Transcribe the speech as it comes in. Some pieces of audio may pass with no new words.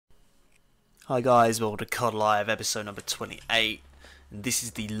Hi guys, welcome to COD Live episode number 28, and this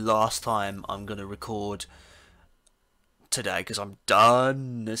is the last time I'm going to record today because I'm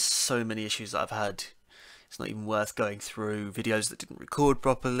done. There's so many issues that I've had, it's not even worth going through. Videos that didn't record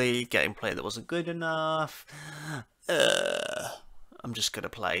properly, gameplay that wasn't good enough. I'm just going to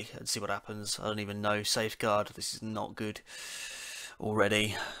play and see what happens. I don't even know. Safeguard, this is not good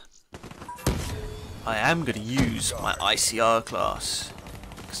already. I am going to use my ICR class.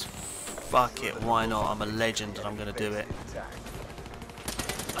 Fuck it, why not? I'm a legend and I'm gonna do it.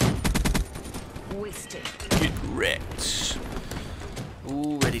 Get wrecked.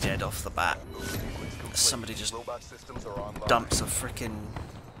 Already dead off the bat. Somebody just dumps a frickin'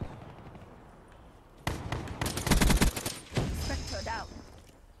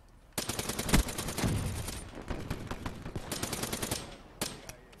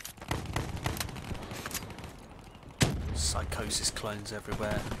 psychosis clones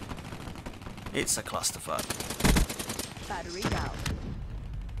everywhere. It's a clusterfuck. Battery down.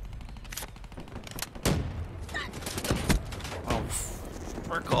 Oh,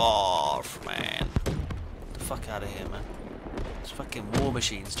 frick off, man. Get the fuck out of here, man. There's fucking war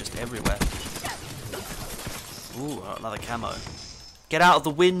machines just everywhere. Ooh, another camo. Get out of the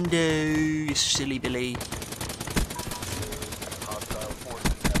window, you silly Billy. Hostile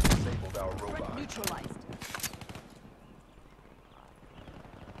forces have disabled our robot. Neutralized.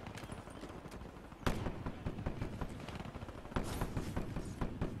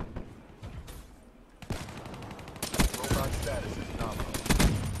 Status is nominal.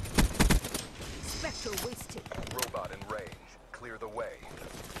 Spectre wasted. Robot in range. Clear the way.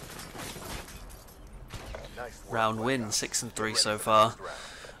 Nice work, Round win, Blackout. 6 and 3 Get so ready for the far. next round.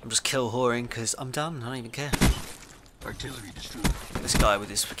 I'm just kill whoring because I'm done. I don't even care. Artillery destroyed. Look at this guy with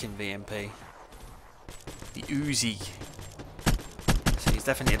his freaking VMP. The Uzi. So he's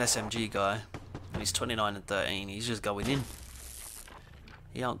definitely an SMG guy. And he's 29 and 13. He's just going in.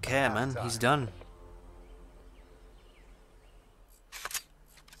 He don't care, man. He's done.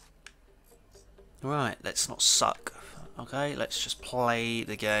 Right, let's not suck. Okay, let's just play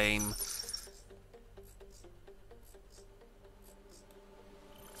the game.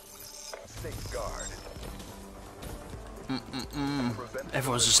 Safeguard. Prevent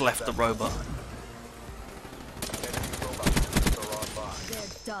Everyone's just left the robot. enemy robot systems are online. They're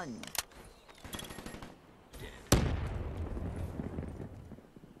done.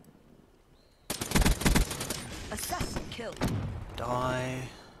 Assassin killed. Die.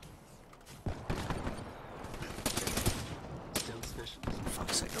 Stealth mission.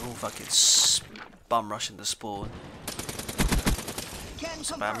 Fuck's sake, they're all fucking bum rushing the spawn. Can It's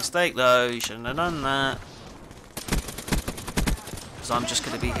a bad mistake though, you shouldn't have done that. Because I'm just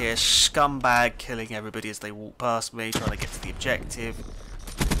going to be here scumbag killing everybody as they walk past me, trying to get to the objective.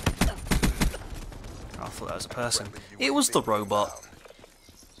 I thought that was a person. It was the robot.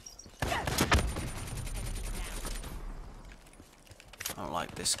 I don't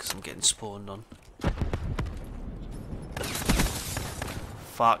like this because I'm getting spawned on.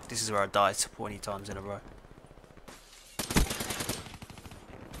 Fuck, this is where I died 20 times in a row.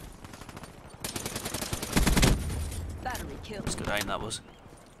 battery killed. That's good aim that was.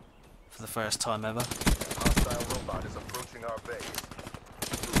 For the first time ever. Hostile robot is approaching our base.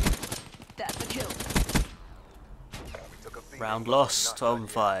 That's a kill. We took a beating, Round but lost, we're not 12 and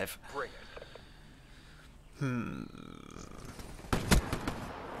done yet. 5. Bring it.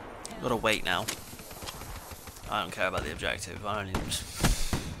 Gotta wait now. I don't care about the objective. I only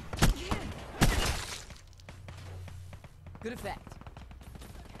Good effect.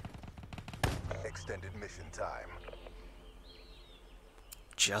 Extended mission time.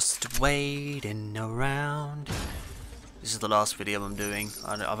 just waiting around. This is the last video I'm doing.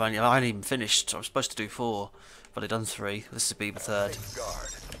 I haven't even finished. I was supposed to do 4, but I've done 3. This would be the 3rd.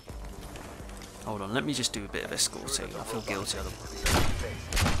 Safeguard. Hold on, let me just do a bit of escorting. I feel guilty otherwise.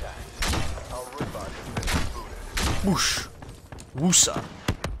 Our robot has been rebooted. Whoosh! Woosa!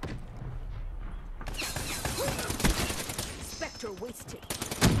 Spectre wasted.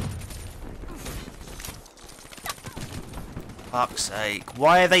 Fuck's sake.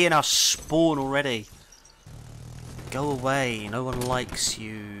 Why are they in our spawn already? Go away. No one likes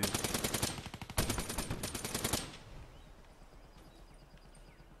you.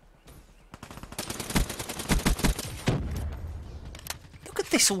 Look at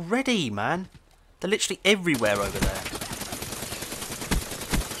this already, man. They're literally everywhere over there.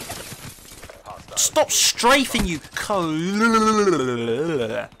 Stop strafing, you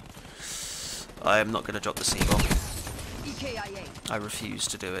I am not going to drop the C-bomb. EKIA. I refuse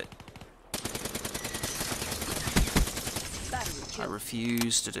to do it. Battery I kill.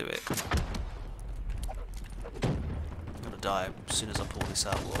 refuse to do it. die as soon as I pull this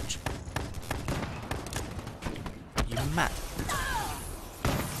out. Watch. You mad?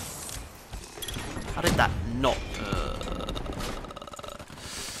 How did that not?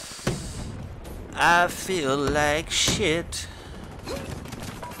 I feel like shit. I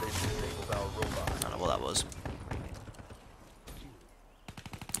don't know what that was.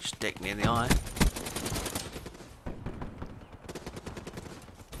 Just dicked me in the eye.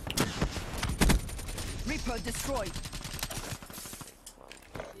 Reaper destroyed.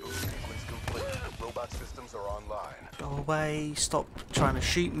 Sequence complete. Robot systems are online. Go away, stop trying to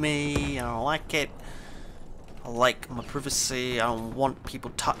shoot me, I don't like it. I like my privacy, I don't want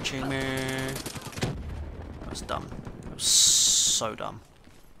people touching me. That was dumb. That was so dumb.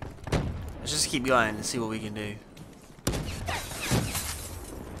 Let's just keep going and see what we can do.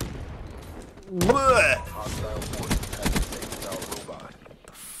 Hostile forces have disabled our robot.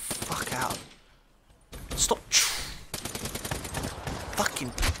 Fuck out. Stop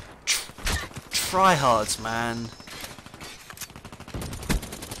fucking tryhards, man.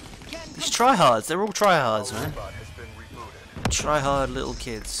 These tryhards, they're all tryhards, man. Robot has been rebooted. Tryhard little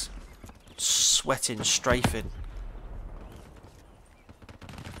kids. Sweating, strafing.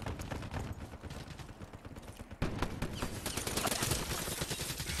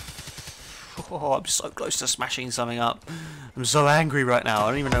 Oh, I'm so close to smashing something up. I'm so angry right now. I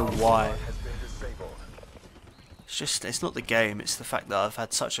don't even know why. Has been disabled. It's just, it's not the game. It's the fact that I've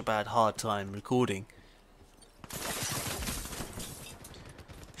had such a hard time recording.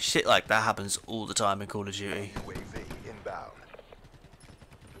 Shit like that happens all the time in Call of Duty. UAV inbound.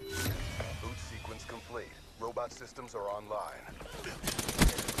 Boot sequence complete. Robot systems are online.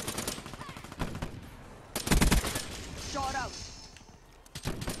 Shot out.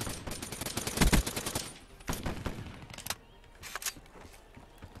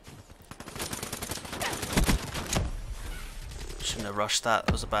 Shouldn't have rushed that.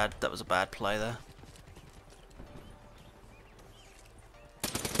 That was a bad play there.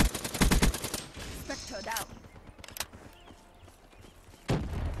 Spectre down.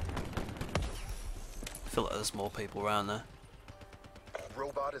 I feel like there's more people around there.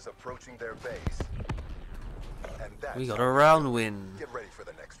 Robot is approaching their base. And that's We got a round win. Get ready for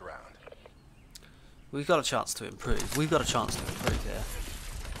the next round. We've got a chance to improve. We've got a chance to improve here.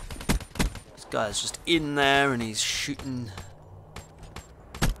 This guy's just in there and he's shooting.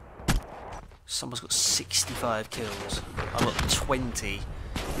 Someone's got 65 kills. I've got 20.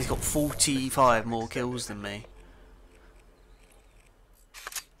 He's got 45 more kills than me.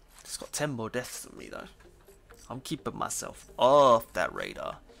 He's got 10 more deaths than me though. I'm keeping myself off that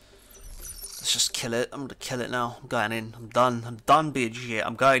radar. Let's just kill it. I'm gonna kill it now. I'm going in. I'm done. I'm done being shit.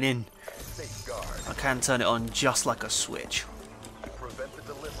 I'm going in. Safeguard. I can turn it on just like a switch. Prevent the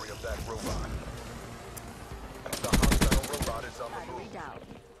delivery of that robot. The hostile robot is on the Battery move. down.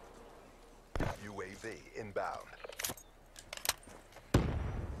 UAV inbound.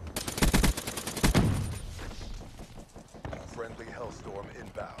 Friendly Hellstorm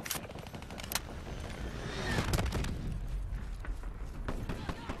inbound.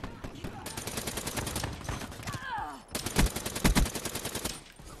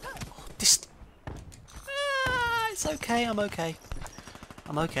 This. It's okay. I'm okay.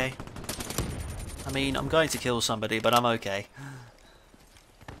 I'm okay. I mean, I'm going to kill somebody, but I'm okay.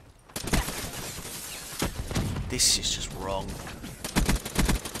 This is just wrong.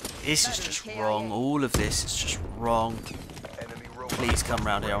 This is just wrong. All of this is just wrong. Enemy robot. Please come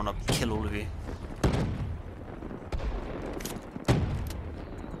round here. I want to kill all of you.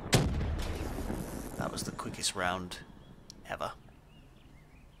 That was the quickest round ever.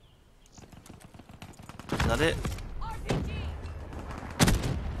 Is that it?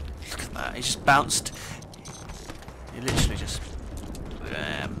 Look at that. He just bounced. He literally just.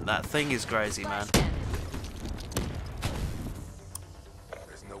 That thing is crazy, man.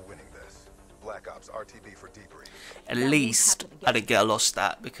 There's no winning this. Black Ops RTB for debrief. At least I didn't get a lost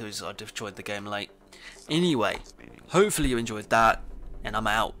stat because I joined the game late. Anyway, hopefully you enjoyed that, and I'm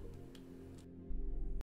out.